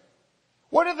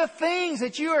 What are the things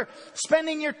that you are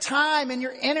spending your time and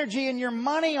your energy and your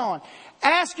money on?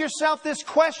 Ask yourself this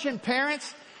question,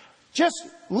 parents. Just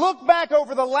look back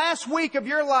over the last week of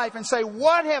your life and say,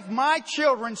 what have my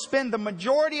children spent the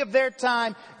majority of their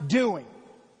time doing?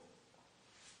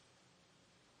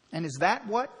 And is that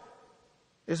what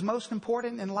is most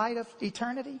important in light of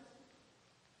eternity?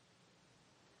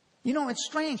 You know, it's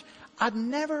strange. I've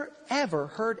never, ever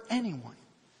heard anyone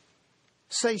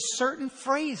say certain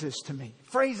phrases to me.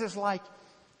 Phrases like,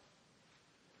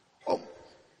 oh,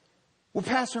 well,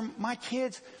 Pastor, my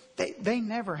kids, they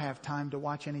never have time to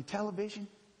watch any television.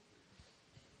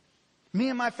 Me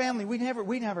and my family, we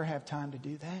never have time to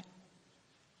do that.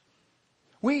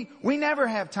 We never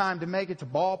have time to make it to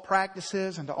ball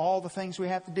practices and to all the things we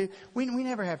have to do. We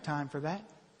never have time for that.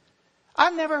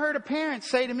 I've never heard a parent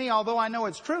say to me, although I know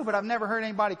it's true, but I've never heard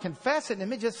anybody confess it, and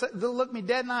they'll look me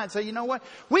dead in the eye and say, you know what?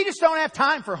 We just don't have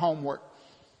time for homework.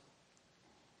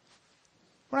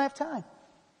 We don't have time.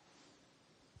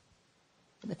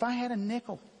 But if I had a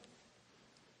nickel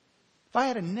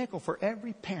for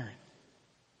every parent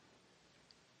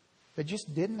that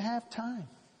just didn't have time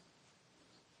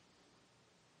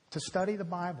to study the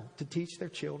Bible, to teach their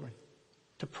children,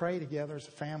 to pray together as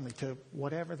a family, to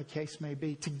whatever the case may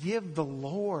be, to give the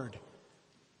Lord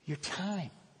your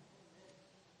time.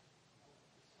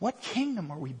 What kingdom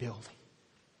are we building?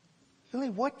 Really,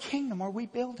 what kingdom are we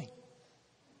building?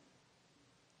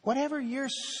 Whatever you're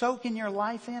soaking your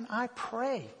life in, I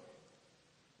pray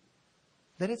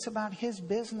that it's about His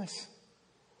business.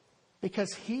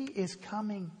 Because He is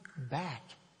coming back.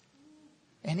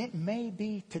 And it may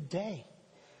be today.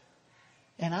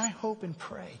 And I hope and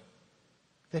pray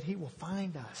that He will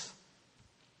find us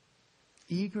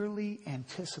eagerly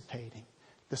anticipating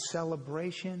the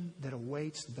celebration that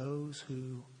awaits those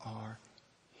who are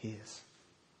His.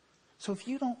 So if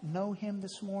you don't know Him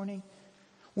this morning,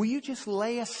 will you just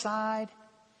lay aside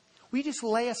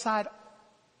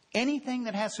anything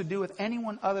that has to do with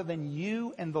anyone other than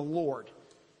you and the Lord,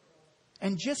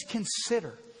 and just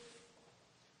consider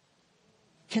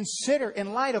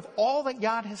in light of all that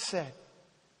God has said,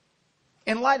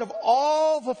 in light of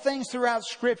all the things throughout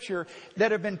Scripture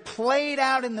that have been played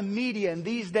out in the media in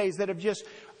these days, that have just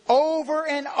over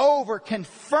and over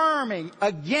confirming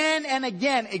again and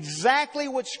again exactly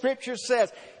what Scripture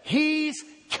says. He's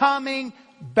coming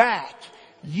back.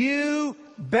 You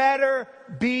better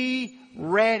be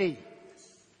ready.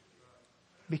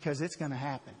 Because it's going to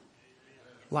happen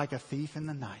like a thief in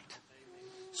the night.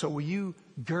 So will you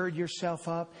gird yourself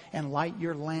up and light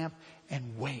your lamp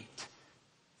and wait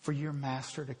for your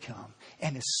Master to come.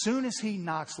 And as soon as He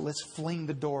knocks, let's fling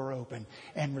the door open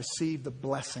and receive the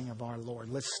blessing of our Lord.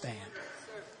 Let's stand.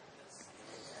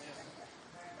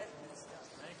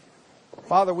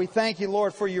 Father, we thank You,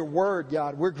 Lord, for Your word,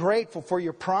 God. We're grateful for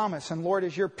Your promise. And Lord,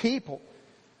 as Your people,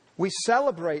 we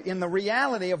celebrate in the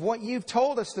reality of what You've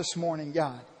told us this morning,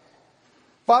 God.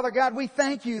 Father God, we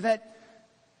thank You that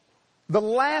the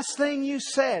last thing You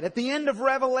said at the end of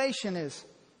Revelation is,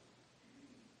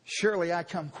 surely I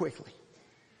come quickly.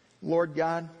 Lord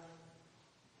God,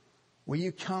 will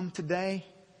You come today?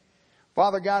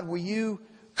 Father God, will You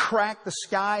crack the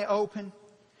sky open?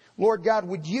 Lord God,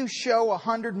 would You show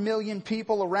 100 million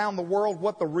people around the world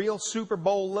what the real Super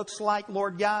Bowl looks like,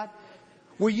 Lord God?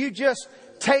 Will You just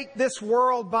take this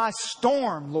world by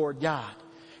storm, Lord God?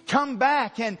 Come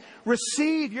back and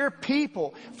receive Your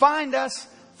people. Find us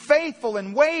faithful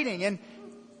and waiting and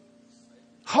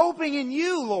hoping in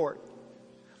You, Lord.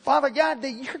 Father God,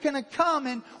 that You're going to come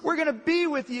and we're going to be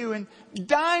with You and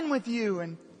dine with You.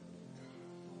 And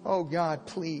oh God,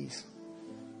 please,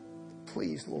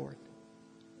 Lord,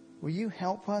 will You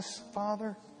help us,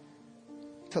 Father,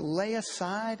 to lay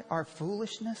aside our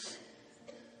foolishness,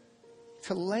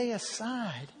 to lay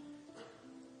aside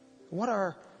what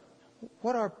our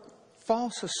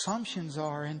false assumptions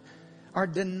are and our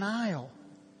denial,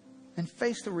 and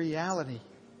face the reality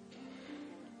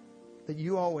that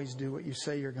You always do what You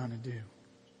say You're going to do.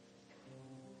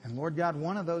 And Lord God,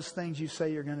 one of those things You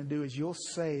say You're going to do is You'll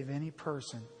save any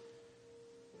person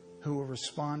who will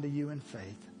respond to You in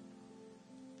faith.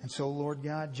 And so, Lord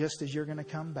God, just as You're going to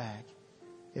come back,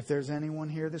 if there's anyone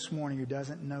here this morning who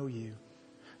doesn't know You,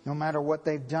 no matter what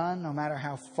they've done, no matter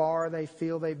how far they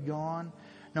feel they've gone,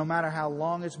 no matter how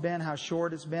long it's been, how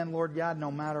short it's been, Lord God,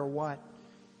 no matter what,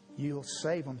 You'll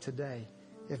save them today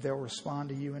if they'll respond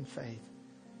to You in faith.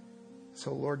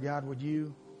 So, Lord God, would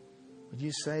you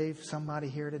save somebody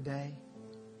here today?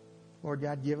 Lord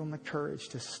God, give them the courage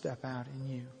to step out in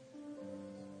You.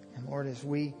 And Lord, as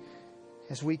we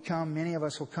come, many of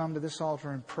us will come to this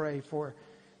altar and pray for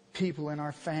people in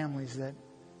our families that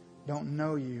don't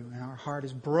know You, and our heart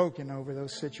is broken over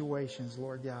those situations,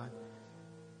 Lord God.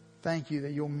 Thank You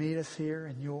that You'll meet us here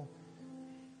and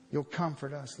You'll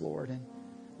comfort us, Lord, and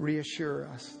reassure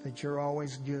us that You're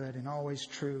always good and always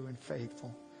true and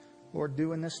faithful. Lord,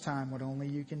 do in this time what only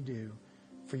You can do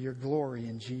for Your glory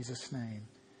in Jesus' name.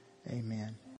 Amen.